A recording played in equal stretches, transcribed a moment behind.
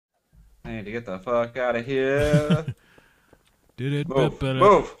I need to get the fuck out of here. Move.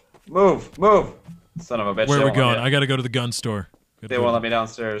 Son of a bitch. Where are we going? I gotta go to the gun store. They won't let me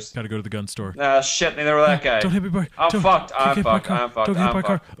downstairs. Gotta go to the gun store. Ah, shit, neither were that guy. Don't hit me, boy. I'm fucked. I'm fucked. Don't get hit by a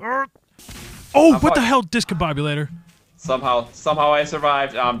car. Oh, what the hell, discombobulator? Somehow I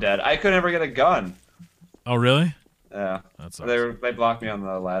survived. I'm dead. I could never get a gun. Oh, really? Yeah. That sucks. They blocked me on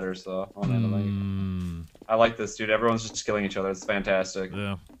the ladder, so I like this, dude. Everyone's just killing each other. It's fantastic.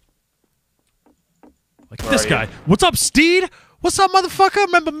 Yeah. Like this guy. What's up, Steed? What's up, motherfucker?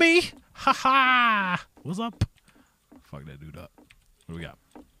 Remember me? Ha ha. What's up? Fuck that dude up. What do we got?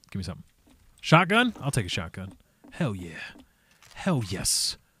 Give me something. Shotgun? I'll take a shotgun. Hell yeah. Hell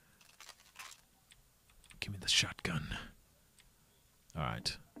yes. Give me the shotgun. All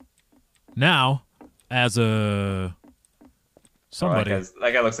right. Now, as a somebody, that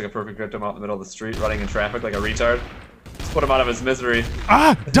guy looks like a perfect victim out in the middle of the street, running in traffic like a retard. Let's put him out of his misery.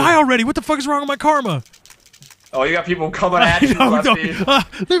 Ah! Die already! What the fuck is wrong with my karma? Oh, you got people coming at you, no, Rusty.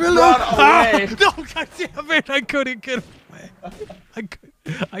 leave me alone! Run away! No, God damn it! I couldn't get away.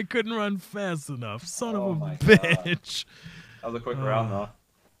 I couldn't run fast enough. Son of a bitch. That was a quick round, though.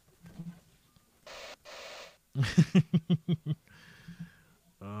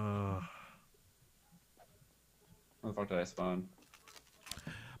 Where the fuck did I spawn?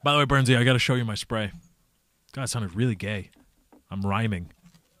 By the way, Burnsy, I gotta show you my spray. God, it sounded really gay. I'm rhyming.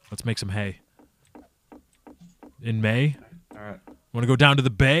 Let's make some hay. In May? Alright. Want to go down to the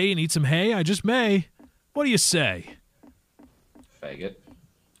bay and eat some hay? I just may. What do you say? Faggot.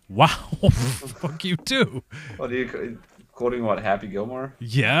 Wow. Fuck you, too. What are you quoting, what, Happy Gilmore?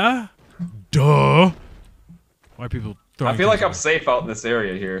 Yeah? Duh. Why are people throwing I feel like I'm safe out in this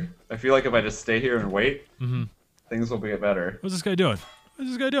area here. I feel like if I just stay here and wait, things will get better. What's this guy doing? What's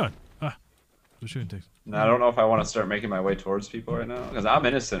this guy doing? Ah. The shooting things. No, I don't know if I want to start making my way towards people right now, because I'm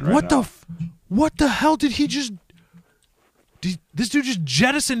innocent right now. What the hell did he just... This dude just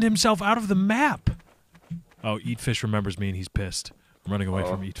jettisoned himself out of the map. Oh, Eat Fish remembers me and he's pissed. I'm running away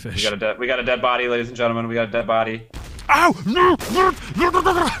from Eat Fish. We got a dead body, ladies and gentlemen. We got a dead body. Ow! No!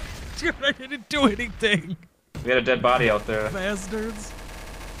 Dude, I didn't do anything. We got a dead body out there. Bastards.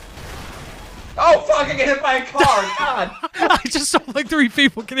 Oh, fuck! I get hit by a car! God! I just saw like 3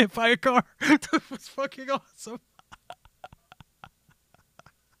 people get hit by a car. That was fucking awesome.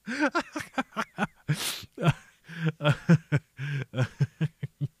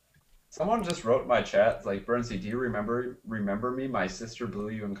 Someone just wrote in my chat, like, Burnsy, do you remember me? My sister blew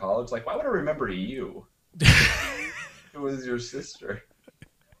you in college. Like, why would I remember you? It was your sister.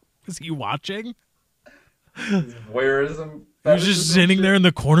 Was he watching? Voyeurism. He was just sitting there in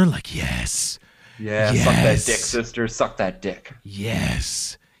the corner like, yes. Yeah, yes. Suck that dick, sister. Suck that dick.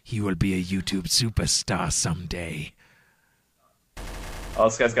 Yes. He will be a YouTube superstar someday. Oh,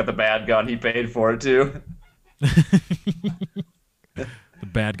 this guy's got the bad gun. He paid for it, too. The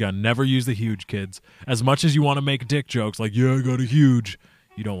bad gun. Never use the huge, kids. As much as you want to make dick jokes, like, yeah, I got a huge,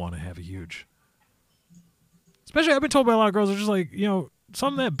 you don't want to have a huge. Especially, I've been told by a lot of girls, they're just like, you know,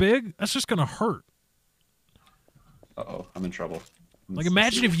 something that big, that's just going to hurt. Uh-oh, I'm in trouble. Like,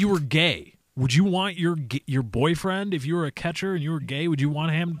 imagine if you were gay. Would you want your boyfriend, if you were a catcher and you were gay, would you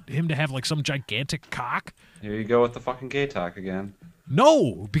want him to have, like, some gigantic cock? Here you go with the fucking gay talk again.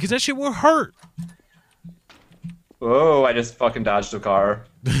 No, because that shit will hurt. Whoa, I just fucking dodged a car.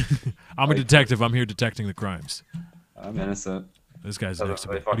 I'm a detective. I'm here detecting the crimes. I'm innocent. This guy's next to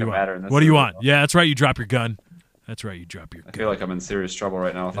me. What do you want? Yeah, that's right. You drop your gun. That's right. You drop your gun. I feel like I'm in serious trouble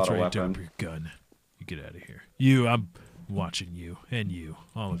right now without a weapon. You drop your gun. You get out of here. You, I'm watching you. And you.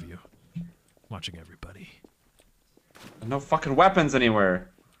 All of you. Watching everybody. No fucking weapons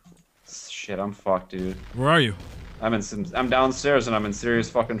anywhere. Shit, I'm fucked, dude. Where are you? I'm downstairs and I'm in serious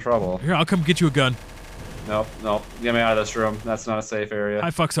fucking trouble. Here, I'll come get you a gun. Nope, nope. Get me out of this room. That's not a safe area.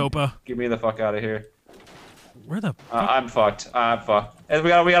 Hi, fuck Sopa. Get me the fuck out of here. Where the fuck? I'm fucked. I'm fucked. Hey, we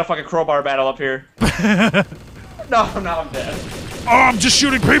got a fucking crowbar battle up here. No, I'm dead. Oh, I'm just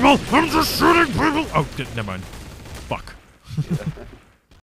shooting people! I'm just shooting people! Oh, never mind. Fuck. Yeah.